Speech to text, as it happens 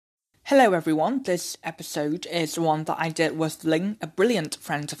Hello everyone, this episode is one that I did with Linh, a brilliant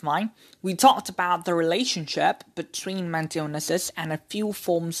friend of mine. We talked about the relationship between mental illnesses and a few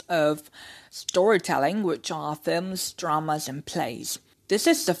forms of storytelling, which are films, dramas and plays. This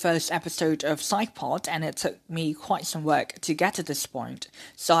is the first episode of PsychPod and it took me quite some work to get to this point.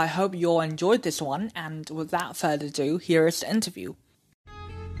 So I hope you all enjoyed this one, and without further ado, here is the interview.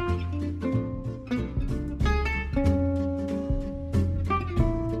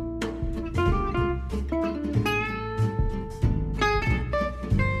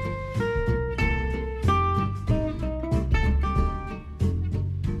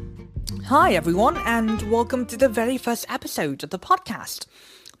 Hi everyone, and welcome to the very first episode of the podcast.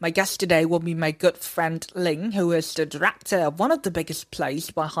 My guest today will be my good friend Linh, who is the director of one of the biggest plays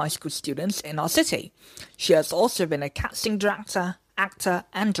by high school students in our city. She has also been a casting director, actor,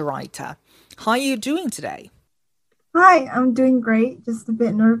 and writer. How are you doing today? Hi, I'm doing great. Just a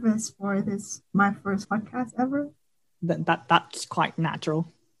bit nervous for this, my first podcast ever. That's quite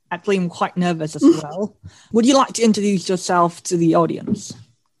natural. Actually, I'm quite nervous as well. Would you like to introduce yourself to the audience?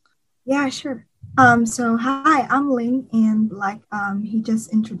 Yeah, sure. So hi, I'm Linh, and he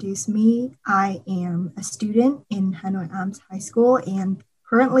just introduced me. I am a student in Hanoi Arms High School, and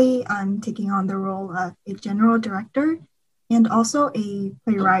currently I'm taking on the role of a general director and also a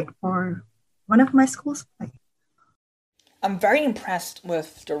playwright for one of my school's plays. I'm very impressed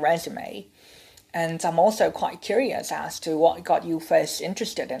with the resume, and I'm also quite curious as to what got you first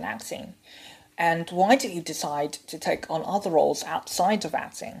interested in acting, and why did you decide to take on other roles outside of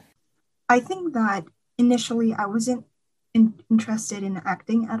acting? I think that initially I wasn't interested in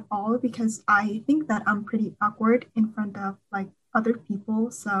acting at all because I think that I'm pretty awkward in front of other people.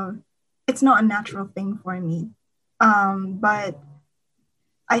 So it's not a natural thing for me. But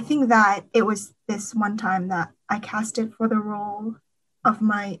I think that it was this one time that I casted for the role of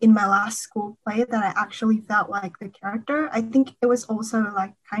in my last school play that I actually felt like the character. I think it was also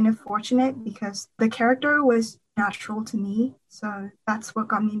kind of fortunate because the character was natural to me. So that's what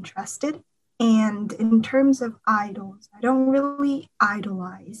got me interested. And in terms of idols, I don't really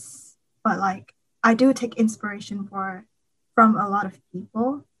idolize, but I do take inspiration from a lot of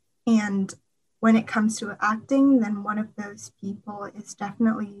people. And when it comes to acting, then one of those people is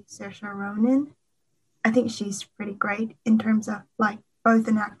definitely Saoirse Ronan. I think she's pretty great in terms of both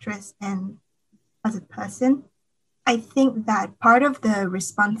an actress and as a person. I think that part of the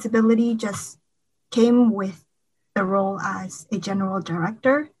responsibility just came with the role as a general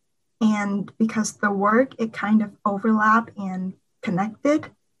director. And because the work, it kind of overlapped and connected,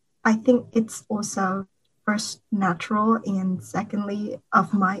 I think it's also first natural and secondly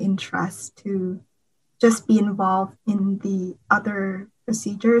of my interest to just be involved in the other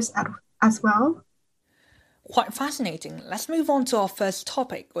procedures as well. Quite fascinating. Let's move on to our first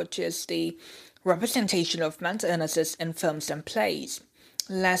topic, which is the representation of mental illnesses in films and plays.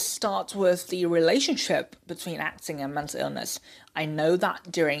 Let's start with the relationship between acting and mental illness. I know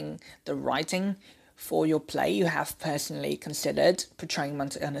that during the writing for your play, you have personally considered portraying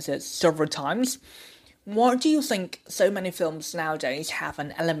mental illnesses several times. Why do you think so many films nowadays have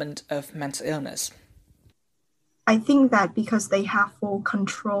an element of mental illness? I think that because they have full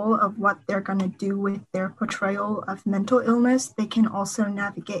control of what they're going to do with their portrayal of mental illness, they can also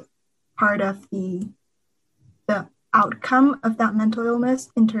navigate part of the outcome of that mental illness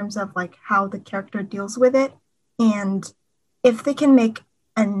in terms of how the character deals with it. And if they can make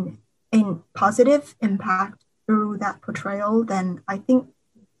a positive impact through that portrayal, then I think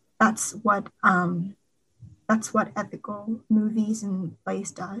that's what ethical movies and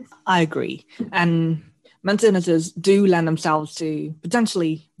plays does. I agree. And mental illnesses do lend themselves to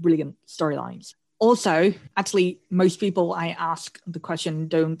potentially brilliant storylines. Also, actually, most people I ask the question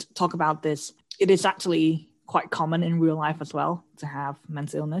don't talk about this. It is actually quite common in real life as well to have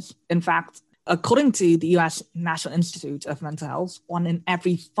mental illness. In fact, according to the US National Institute of Mental Health, 1 in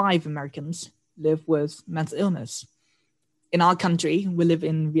every 5 Americans live with mental illness. In our country, we live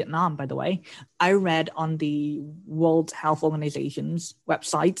in Vietnam, by the way. I read on the World Health Organization's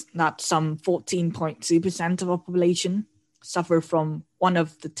website that some 14.2% of our population suffer from one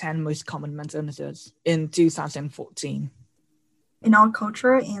of the 10 most common mental illnesses in 2014. In our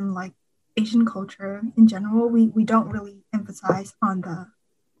culture and Asian culture in general, we don't really emphasize on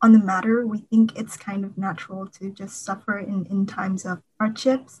the matter. We think it's kind of natural to just suffer in times of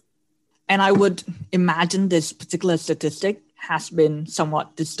hardships. And I would imagine this particular statistic has been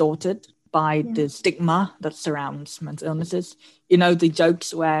somewhat distorted by the stigma that surrounds mental illnesses. You know, the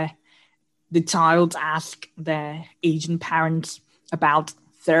jokes where the child asks their Asian parents about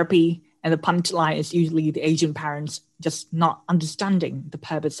therapy, and the punchline is usually the Asian parents just not understanding the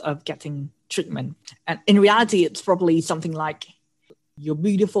purpose of getting treatment. And in reality, it's probably something like, you're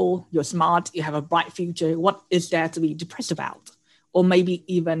beautiful, you're smart, you have a bright future. What is there to be depressed about? Or maybe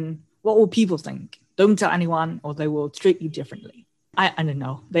even, what will people think? Don't tell anyone or they will treat you differently. I don't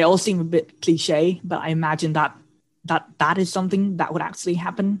know. They all seem a bit cliche, but I imagine that is something that would actually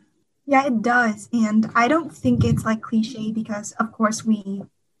happen. Yeah, it does. And I don't think it's like cliche because, of course,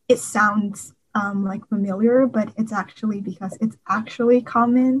 it sounds like familiar, but it's actually because it's actually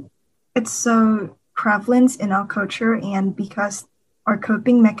common. It's so prevalent in our culture, and because our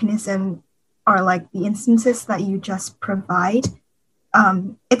coping mechanism are like the instances that you just provide,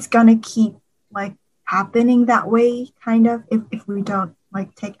 it's gonna keep like happening that way, kind of, if we don't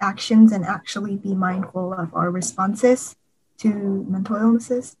like take actions and actually be mindful of our responses to mental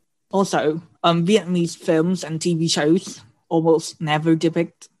illnesses. Also, Vietnamese films and TV shows almost never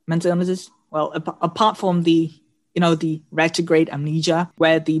depict mental illnesses. Well, apart from the retrograde amnesia,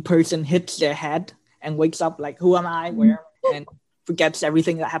 where the person hits their head and wakes up like, who am I, where, and forgets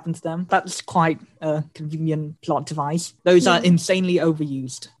everything that happened to them. That's quite a convenient plot device. Those are insanely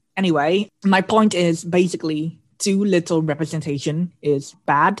overused. Anyway, my point is basically too little representation is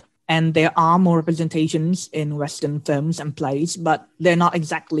bad. And there are more representations in Western films and plays, but they're not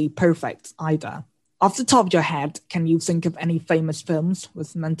exactly perfect either. Off the top of your head, can you think of any famous films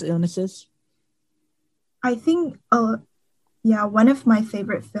with mental illnesses? I think, one of my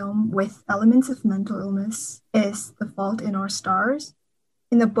favorite film with elements of mental illness is The Fault in Our Stars.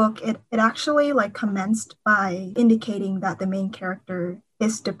 In the book, it actually like commenced by indicating that the main character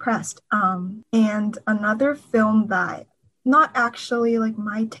is depressed. And another film that not actually like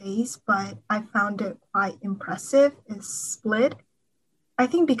my taste, but I found it quite impressive is Split. I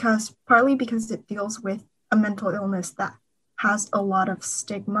think partly because it deals with a mental illness that has a lot of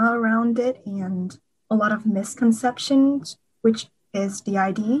stigma around it and a lot of misconceptions, which is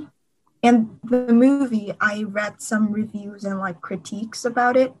DID. And the movie, I read some reviews and like critiques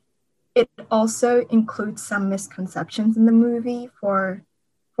about it. It also includes some misconceptions in the movie for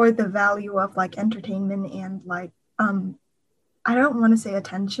the value of like entertainment and like I don't want to say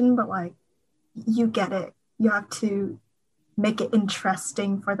attention, but like you get it. You have to make it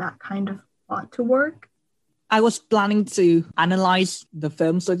interesting for that kind of plot to work. I was planning to analyze the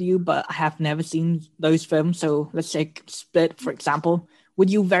films with you, but I have never seen those films. So let's take Split, for example. Would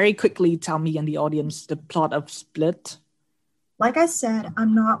you very quickly tell me and the audience the plot of Split? Like I said, I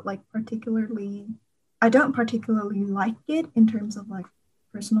don't particularly like it in terms of like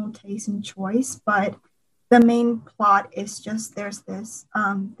personal taste and choice, but the main plot is just there's this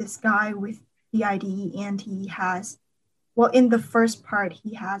guy with DID, and he has, well, in the first part,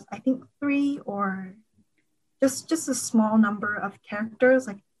 he has, I think, 3 or just a small number of characters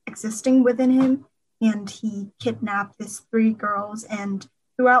like existing within him, and he kidnapped these 3 girls, and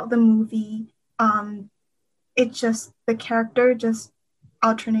throughout the movie, the character just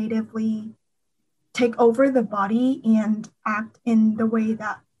alternatively take over the body and act in the way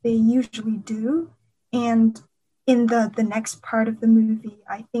that they usually do. And in the next part of the movie,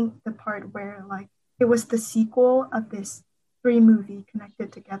 I think the part where like it was the sequel of this 3 movie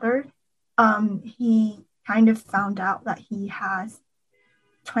connected together, he kind of found out that he has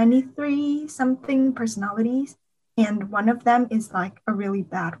 23 something personalities, and one of them is like a really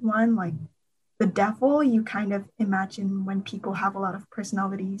bad one, like the devil. You kind of imagine when people have a lot of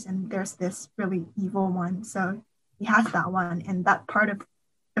personalities and there's this really evil one. So he has that one, and that part of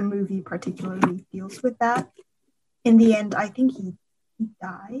the movie particularly deals with that. In the end, I think he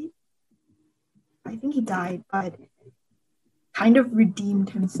died. But kind of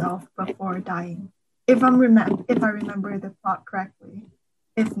redeemed himself before dying. If I remember the plot correctly.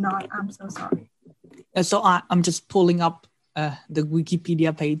 If not, I'm so sorry. So I'm just pulling up the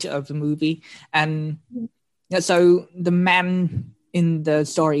Wikipedia page of the movie, and so the man in the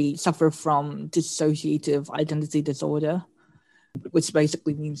story suffered from dissociative identity disorder, which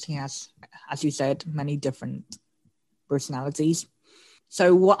basically means he has, as you said, many different personalities.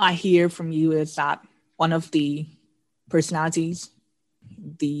 So what I hear from you is that one of the personalities,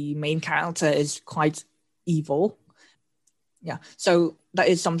 the main character, is quite evil. Yeah, so that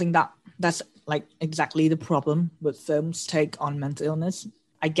is something that's like exactly the problem with films take on mental illness.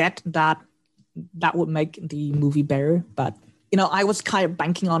 I get that would make the movie better, but I was kind of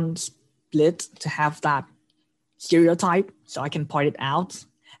banking on Split to have that stereotype so I can point it out.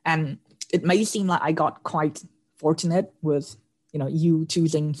 And it may seem like I got quite fortunate with you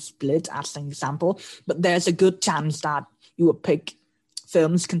choosing Split as an example, but there's a good chance that you would pick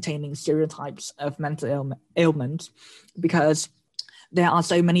films containing stereotypes of mental ailments because there are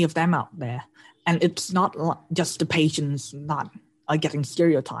so many of them out there. And it's not just the patients not are getting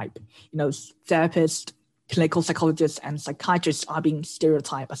stereotyped. Therapists, clinical psychologists, and psychiatrists are being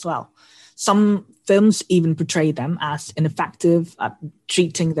stereotyped as well. Some films even portray them as ineffective at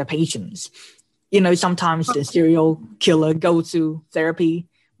treating their patients. Sometimes the serial killer goes to therapy,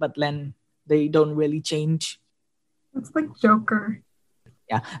 but then they don't really change. It's like Joker.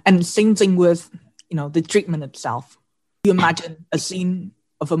 Yeah, and same thing with, the treatment itself. You imagine a scene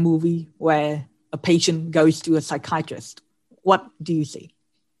of a movie where a patient goes to a psychiatrist. What do you see?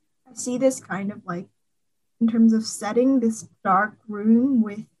 I see this kind of like, in terms of setting, this dark room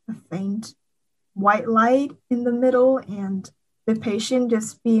with a faint white light in the middle and the patient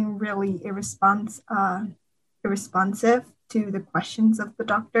just being really irresponsive to the questions of the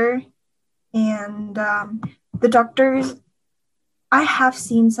doctor. And the doctors, I have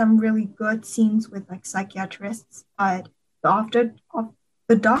seen some really good scenes with like psychiatrists, but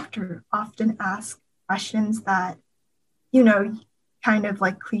the doctor often asks questions that, kind of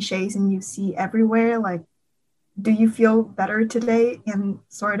like cliches and you see everywhere, like, do you feel better today? And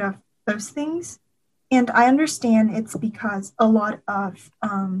sort of those things. And I understand it's because a lot of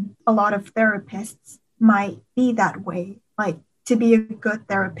therapists might be that way. Like, to be a good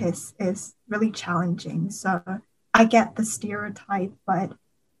therapist is really challenging. So I get the stereotype, but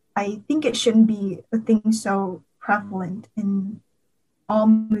I think it shouldn't be a thing so prevalent in all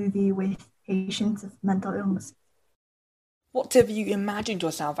movie with patients with mental illness. What have you imagined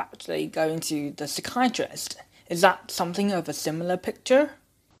yourself actually going to the psychiatrist? Is that something of a similar picture?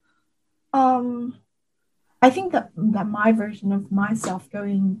 I think that my version of myself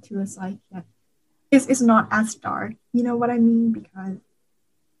going to a psychiatrist is not as dark. You know what I mean? Because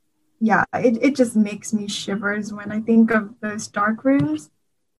yeah, it just makes me shivers when I think of those dark rooms.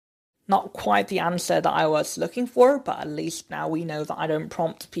 Not quite the answer that I was looking for, but at least now we know that I don't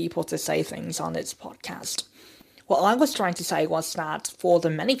prompt people to say things on this podcast. What I was trying to say was that for the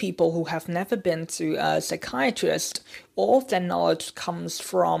many people who have never been to a psychiatrist, all of their knowledge comes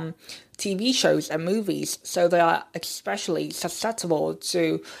from TV shows and movies, so they are especially susceptible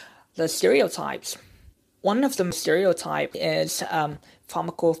to the stereotypes. One of the stereotypes is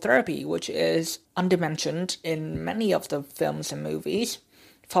pharmacotherapy, which is undermentioned in many of the films and movies.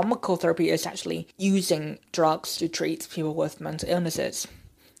 Pharmacotherapy is actually using drugs to treat people with mental illnesses.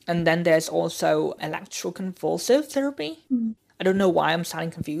 And then there's also electroconvulsive therapy. I don't know why I'm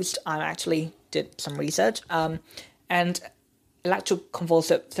sounding confused. I actually did some research. And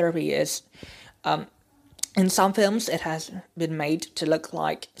electroconvulsive therapy is, in some films, it has been made to look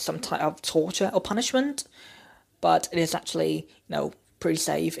like some type of torture or punishment, but it is actually, pretty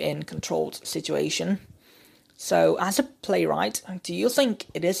safe in controlled situation. So as a playwright, do you think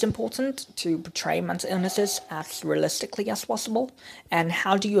it is important to portray mental illnesses as realistically as possible? And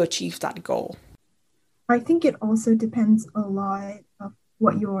how do you achieve that goal? I think it also depends a lot of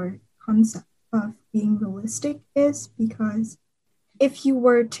what your concept of being realistic is, because if you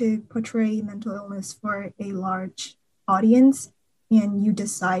were to portray mental illness for a large audience and you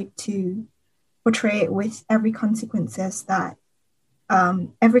decide to portray it with every consequence that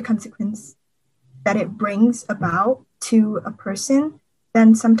it brings about to a person,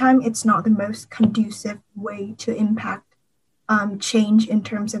 then sometimes it's not the most conducive way to impact change in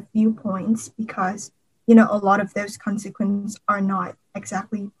terms of viewpoints, because a lot of those consequences are not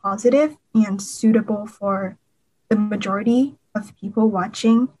exactly positive and suitable for the majority of people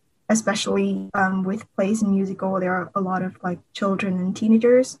watching, especially with plays and musical. There are a lot of like children and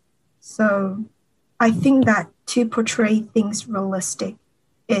teenagers. So I think that to portray things realistic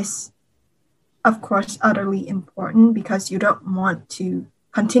is, of course, utterly important, because you don't want to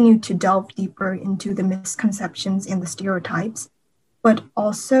continue to delve deeper into the misconceptions and the stereotypes. But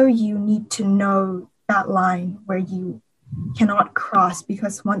also you need to know that line where you cannot cross,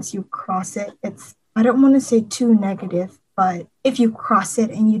 because once you cross it, it's, I don't want to say too negative, but if you cross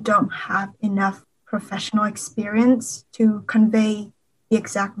it and you don't have enough professional experience to convey the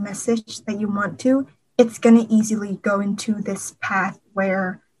exact message that you want to, it's going to easily go into this path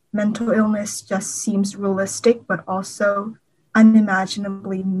where mental illness just seems realistic, but also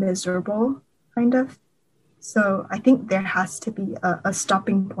unimaginably miserable, kind of. So I think there has to be a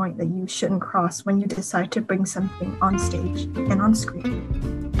stopping point that you shouldn't cross when you decide to bring something on stage and on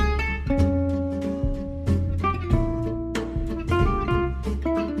screen.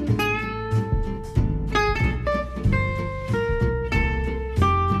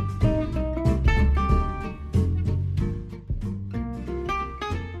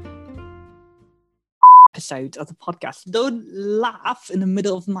 Episode of the podcast. Don't laugh in the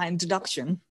middle of my introduction.